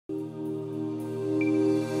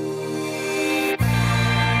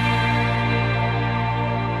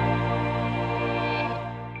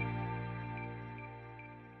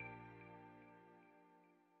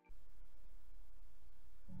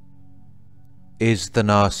Is the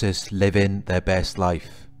narcissist living their best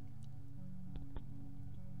life?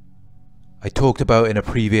 I talked about in a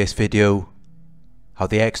previous video how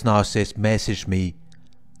the ex-narcissist messaged me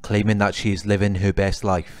claiming that she is living her best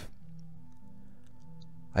life.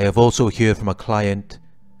 I have also heard from a client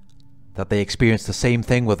that they experienced the same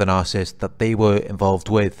thing with a narcissist that they were involved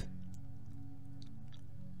with.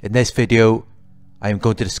 In this video, I am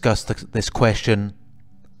going to discuss this question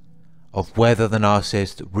of whether the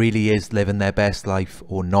narcissist really is living their best life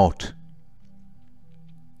or not.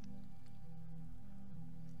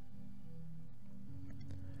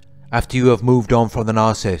 After you have moved on from the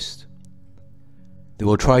narcissist, they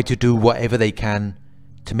will try to do whatever they can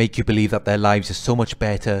to make you believe that their lives are so much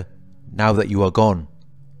better now that you are gone.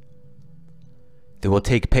 They will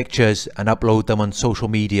take pictures and upload them on social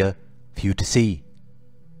media for you to see.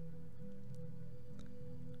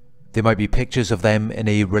 There might be pictures of them in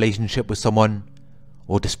a relationship with someone,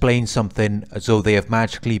 or displaying something as though they have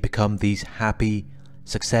magically become these happy,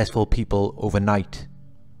 successful people overnight.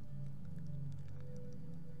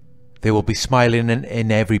 They will be smiling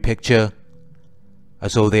in every picture,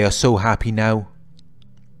 as though they are so happy now.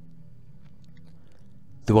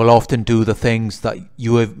 They will often do the things that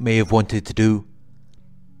you may have wanted to do,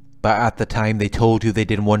 but at the time they told you they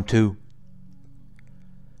didn't want to.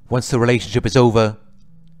 Once the relationship is over,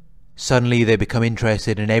 suddenly they become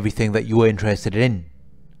interested in everything that you were interested in.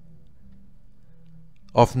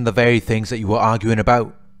 Often the very things that you were arguing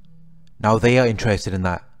about, now they are interested in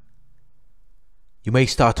that. You may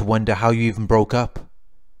start to wonder how you even broke up,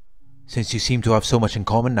 since you seem to have so much in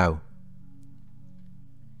common now.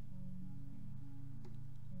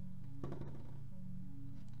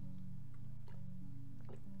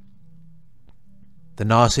 The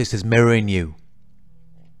narcissist is mirroring you,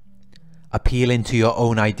 appealing to your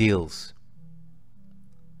own ideals.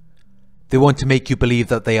 They want to make you believe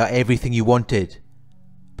that they are everything you wanted,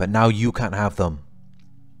 but now you can't have them.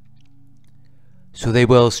 So they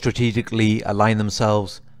will strategically align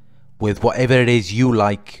themselves with whatever it is you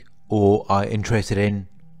like or are interested in.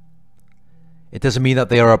 It doesn't mean that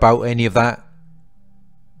they are about any of that.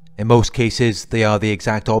 In most cases, they are the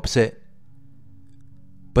exact opposite.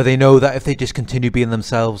 But they know that if they just continue being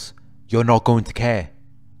themselves, you're not going to care.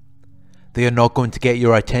 They are not going to get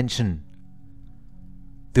your attention.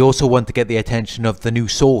 They also want to get the attention of the new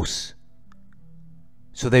source.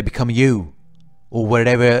 So they become you, or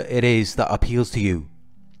whatever it is that appeals to you.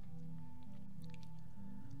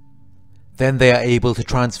 Then they are able to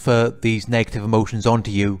transfer these negative emotions onto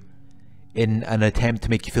you in an attempt to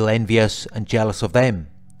make you feel envious and jealous of them.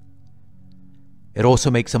 It also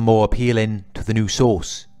makes them more appealing to the new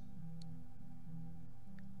source.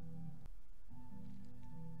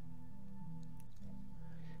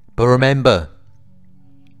 But remember,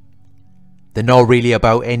 they're not really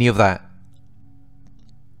about any of that.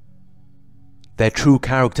 Their true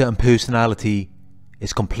character and personality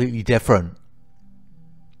is completely different.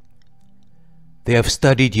 They have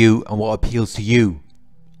studied you and what appeals to you,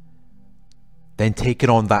 then taken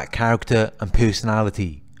on that character and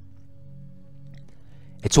personality.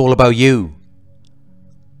 It's all about you.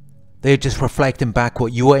 They are just reflecting back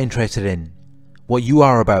what you are interested in, what you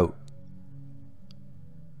are about.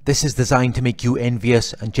 This is designed to make you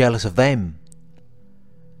envious and jealous of them.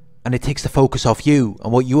 And it takes the focus off you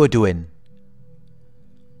and what you are doing.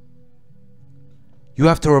 You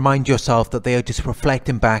have to remind yourself that they are just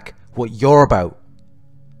reflecting back what you're about.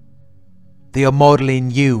 They are modeling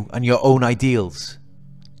you and your own ideals.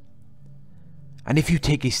 And if you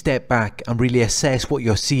take a step back and really assess what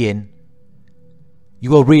you're seeing, you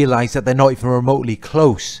will realize that they're not even remotely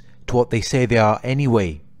close to what they say they are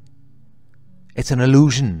anyway. It's an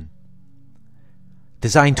illusion,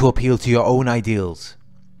 designed to appeal to your own ideals.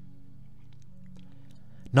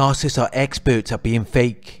 Narcissists are experts at being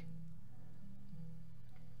fake.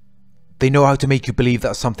 They know how to make you believe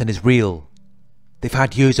that something is real. They've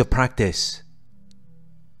had years of practice.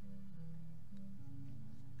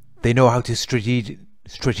 They know how to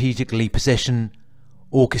strategically position,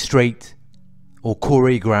 orchestrate, or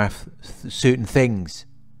choreograph certain things.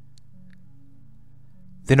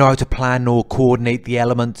 They know how to plan or coordinate the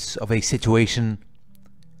elements of a situation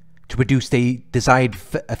to produce a desired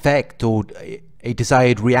effect or a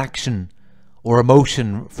desired reaction or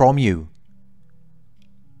emotion from you.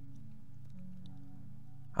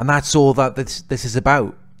 And that's all that this is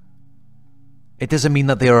about. It doesn't mean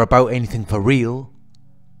that they are about anything for real.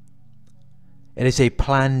 It is a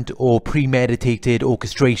planned or premeditated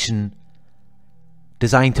orchestration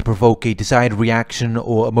designed to provoke a desired reaction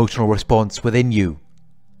or emotional response within you.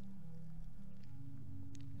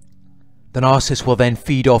 The narcissist will then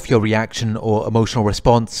feed off your reaction or emotional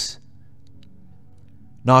response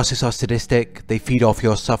Narcissists are sadistic. They feed off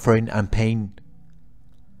your suffering and pain.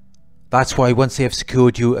 That's why once they have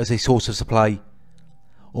secured you as a source of supply,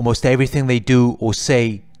 almost everything they do or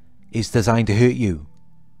say is designed to hurt you.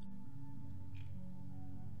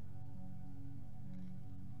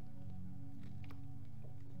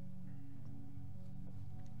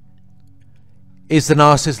 Is the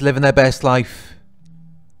narcissist living their best life?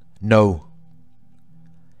 No.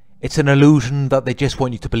 It's an illusion that they just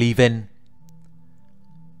want you to believe in.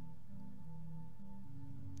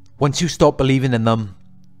 Once you stop believing in them,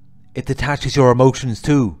 it detaches your emotions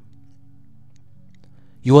too.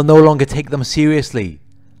 You will no longer take them seriously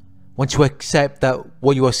once you accept that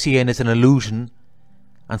what you are seeing is an illusion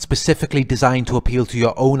and specifically designed to appeal to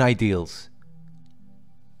your own ideals.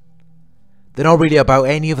 They're not really about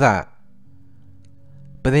any of that.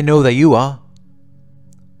 But they know that you are.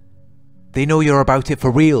 They know you're about it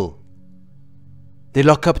for real. They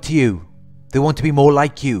look up to you. They want to be more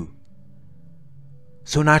like you.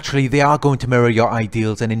 So naturally they are going to mirror your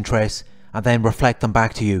ideals and interests and then reflect them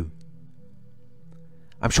back to you.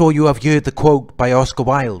 I'm sure you have heard the quote by Oscar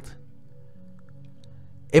Wilde.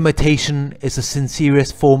 Imitation is the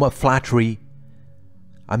sincerest form of flattery,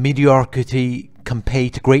 and mediocrity can pay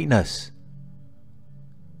to greatness.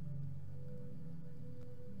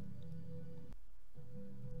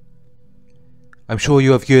 I'm sure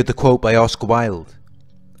you have heard the quote by Oscar Wilde.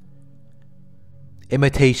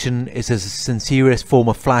 Imitation is the sincerest form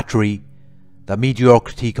of flattery that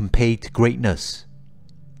mediocrity can pay to greatness.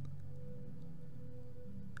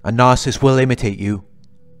 A narcissist will imitate you.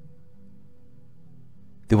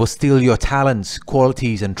 They will steal your talents,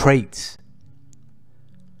 qualities and traits.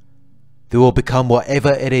 They will become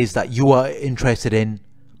whatever it is that you are interested in,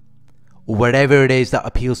 or whatever it is that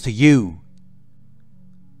appeals to you.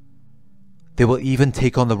 They will even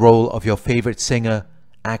take on the role of your favorite singer,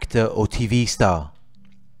 actor or TV star.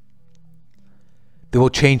 They will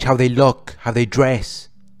change how they look, how they dress.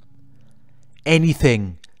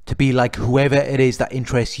 Anything to be like whoever it is that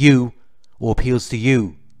interests you or appeals to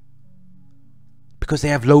you. Because they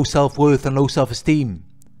have low self-worth and low self-esteem.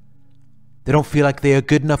 They don't feel like they are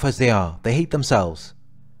good enough as they are. They hate themselves.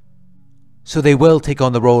 So they will take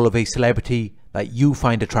on the role of a celebrity that you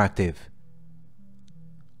find attractive.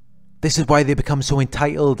 This is why they become so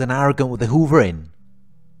entitled and arrogant with the hoovering.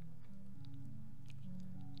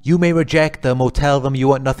 You may reject them or tell them you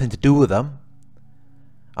want nothing to do with them,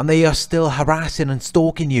 and they are still harassing and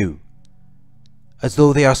stalking you, as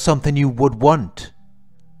though they are something you would want.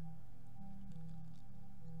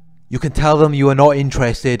 You can tell them you are not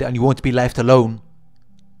interested and you want to be left alone,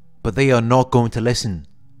 but they are not going to listen.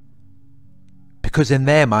 Because in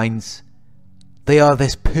their minds, they are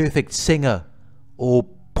this perfect singer or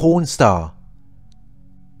porn star.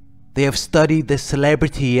 They have studied this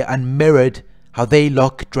celebrity and mirrored how they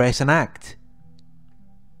look, dress and act.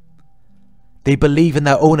 They believe in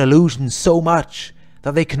their own illusions so much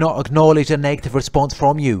that they cannot acknowledge a negative response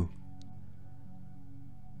from you.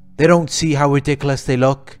 They don't see how ridiculous they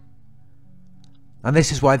look. And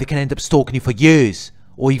this is why they can end up stalking you for years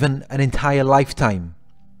or even an entire lifetime.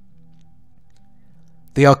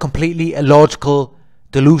 They are completely illogical,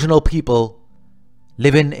 delusional people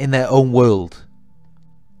living in their own world.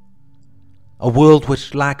 A world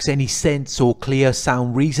which lacks any sense or clear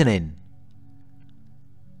sound reasoning.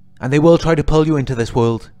 And they will try to pull you into this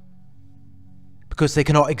world because they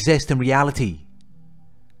cannot exist in reality.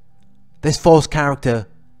 This false character,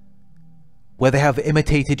 where they have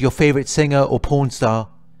imitated your favourite singer or porn star,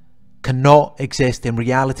 cannot exist in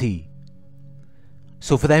reality.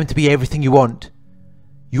 So for them to be everything you want,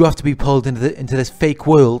 you have to be pulled into this fake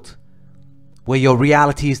world where your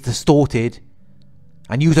reality is distorted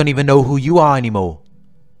and you don't even know who you are anymore.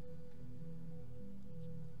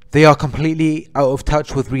 They are completely out of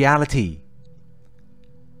touch with reality.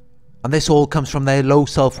 And this all comes from their low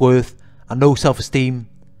self-worth and low self-esteem,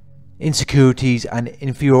 insecurities and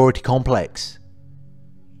inferiority complex.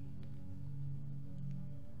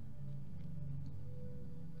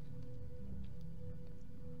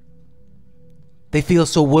 They feel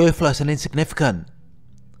so worthless and insignificant,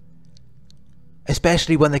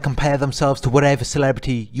 especially when they compare themselves to whatever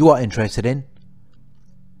celebrity you are interested in.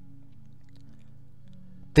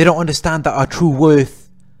 They don't understand that our true worth,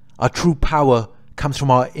 our true power comes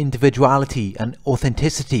from our individuality and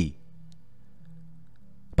authenticity.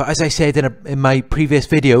 But as I said in my previous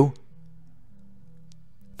video,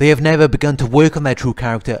 they have never begun to work on their true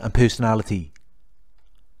character and personality.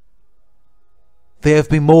 They have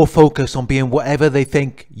been more focused on being whatever they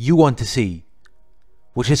think you want to see,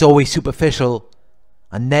 which is always superficial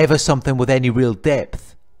and never something with any real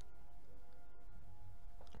depth.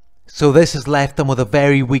 So this has left them with a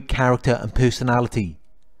very weak character and personality.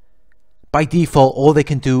 By default, all they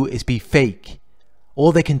can do is be fake.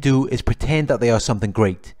 All they can do is pretend that they are something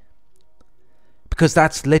great. Because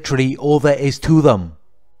that's literally all there is to them.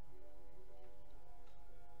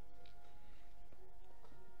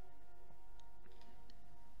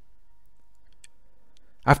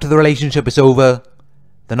 After the relationship is over,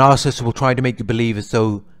 the narcissist will try to make you believe as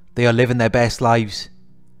though they are living their best lives.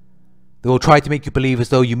 They will try to make you believe as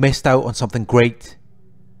though you missed out on something great.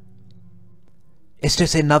 It's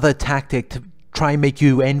just another tactic to try and make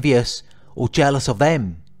you envious or jealous of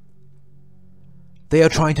them. They are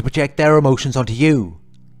trying to project their emotions onto you.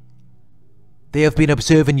 They have been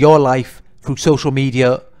observing your life through social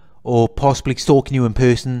media or possibly stalking you in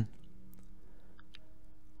person.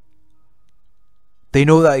 They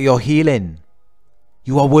know that you're healing.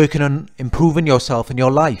 You are working on improving yourself and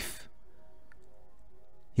your life.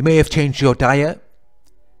 You may have changed your diet,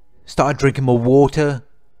 started drinking more water,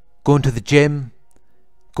 going to the gym,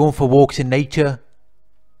 going for walks in nature.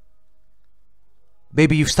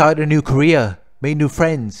 Maybe you've started a new career, made new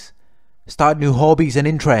friends, started new hobbies and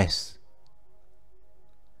interests.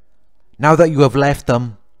 Now that you have left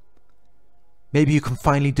them, maybe you can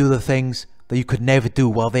finally do the things that you could never do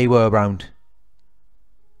while they were around.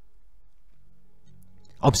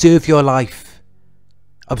 Observe your life.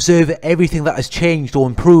 Observe everything that has changed or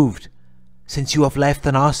improved since you have left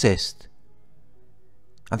the narcissist.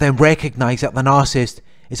 And then recognize that the narcissist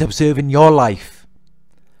is observing your life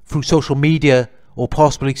through social media or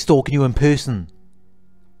possibly stalking you in person.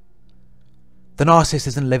 The narcissist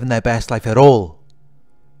isn't living their best life at all.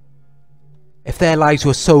 If their lives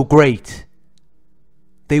were so great,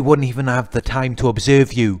 they wouldn't even have the time to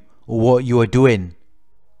observe you or what you are doing.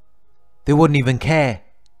 They wouldn't even care.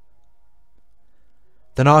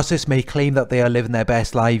 The narcissist may claim that they are living their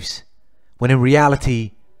best lives, when in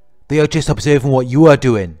reality, they are just observing what you are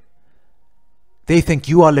doing. They think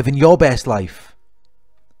you are living your best life.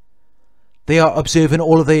 They are observing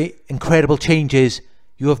all of the incredible changes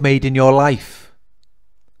you have made in your life.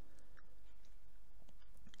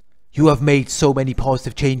 You have made so many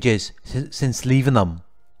positive changes since leaving them.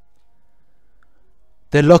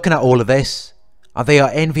 They're looking at all of this, and they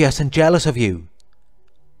are envious and jealous of you.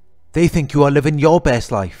 They think you are living your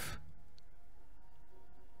best life.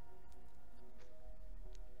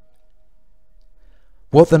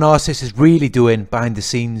 What the narcissist is really doing behind the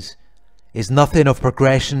scenes is nothing of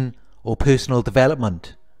progression or personal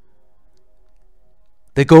development.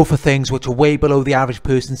 They go for things which are way below the average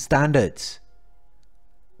person's standards.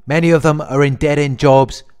 Many of them are in dead-end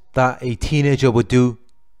jobs that a teenager would do.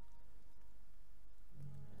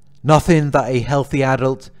 Nothing that a healthy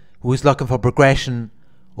adult who is looking for progression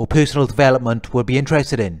or personal development will be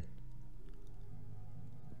interested in.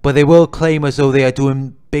 But they will claim as though they are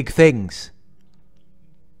doing big things.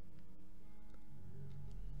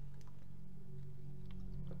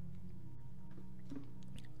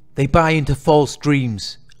 They buy into false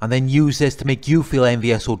dreams and then use this to make you feel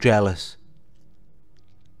envious or jealous.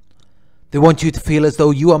 They want you to feel as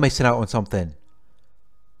though you are missing out on something,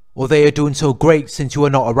 or they are doing so great since you are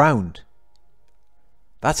not around.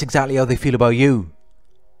 That's exactly how they feel about you.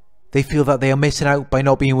 They feel that they are missing out by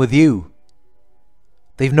not being with you.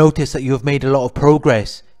 They've noticed that you have made a lot of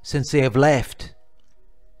progress since they have left,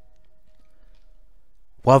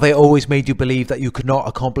 while they always made you believe that you could not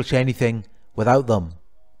accomplish anything without them.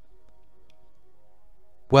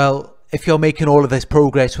 Well, if you're making all of this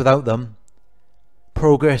progress without them,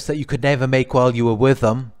 progress that you could never make while you were with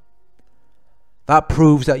them, that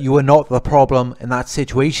proves that you were not the problem in that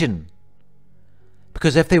situation.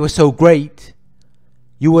 Because if they were so great,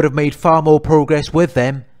 you would have made far more progress with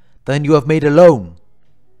them than you have made alone.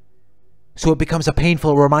 So it becomes a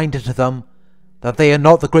painful reminder to them that they are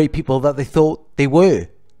not the great people that they thought they were.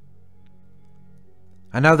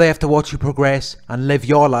 And now they have to watch you progress and live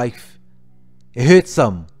your life. It hurts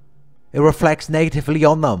them. It reflects negatively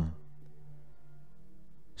on them.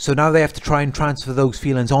 So now they have to try and transfer those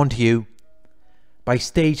feelings onto you by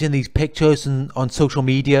staging these pictures on social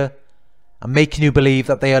media and making you believe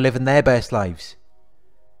that they are living their best lives.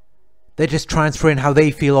 They're just transferring how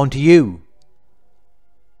they feel onto you.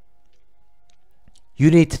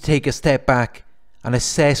 You need to take a step back and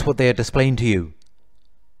assess what they are displaying to you.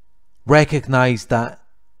 Recognize that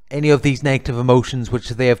any of these negative emotions which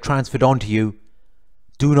they have transferred onto you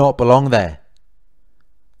do not belong there.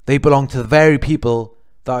 They belong to the very people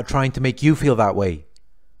that are trying to make you feel that way.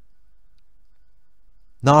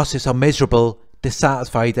 Narcissists are miserable,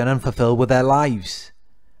 dissatisfied and unfulfilled with their lives.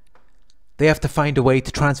 They have to find a way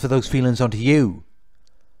to transfer those feelings onto you.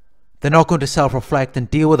 They're not going to self-reflect and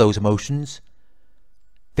deal with those emotions.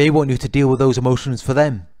 They want you to deal with those emotions for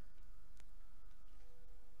them.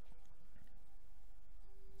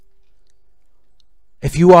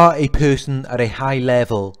 If you are a person at a high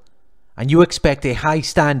level and you expect a high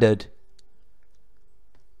standard,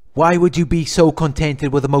 why would you be so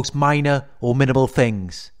contented with the most minor or minimal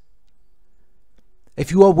things?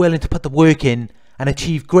 If you are willing to put the work in and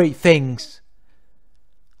achieve great things,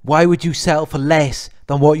 why would you settle for less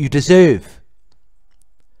than what you deserve?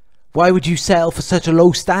 Why would you settle for such a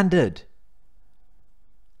low standard?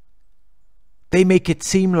 They make it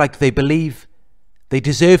seem like they believe they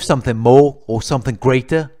deserve something more or something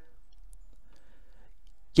greater.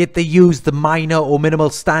 Yet they use the minor or minimal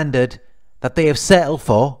standard that they have settled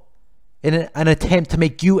for in an attempt to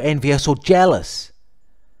make you envious or jealous.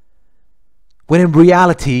 When in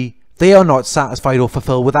reality, they are not satisfied or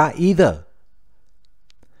fulfilled with that either.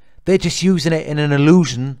 They're just using it in an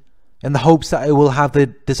illusion in the hopes that it will have the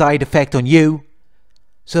desired effect on you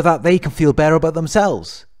so that they can feel better about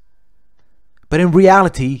themselves. But in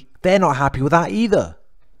reality, they're not happy with that either.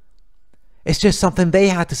 It's just something they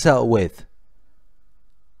had to settle with.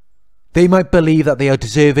 They might believe that they are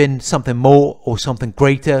deserving something more or something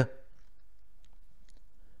greater,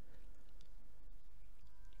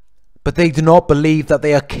 but they do not believe that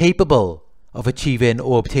they are capable of achieving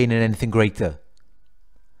or obtaining anything greater.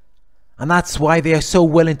 And that's why they are so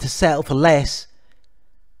willing to settle for less,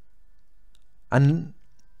 and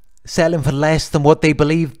settling for less than what they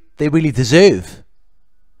believe they really deserve.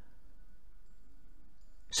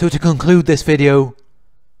 So to conclude this video,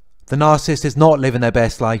 the narcissist is not living their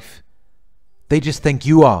best life. They just think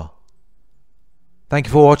you are. Thank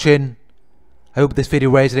you for watching. I hope this video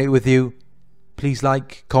resonated with you. Please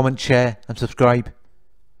like, comment, share and subscribe.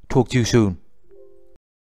 Talk to you soon.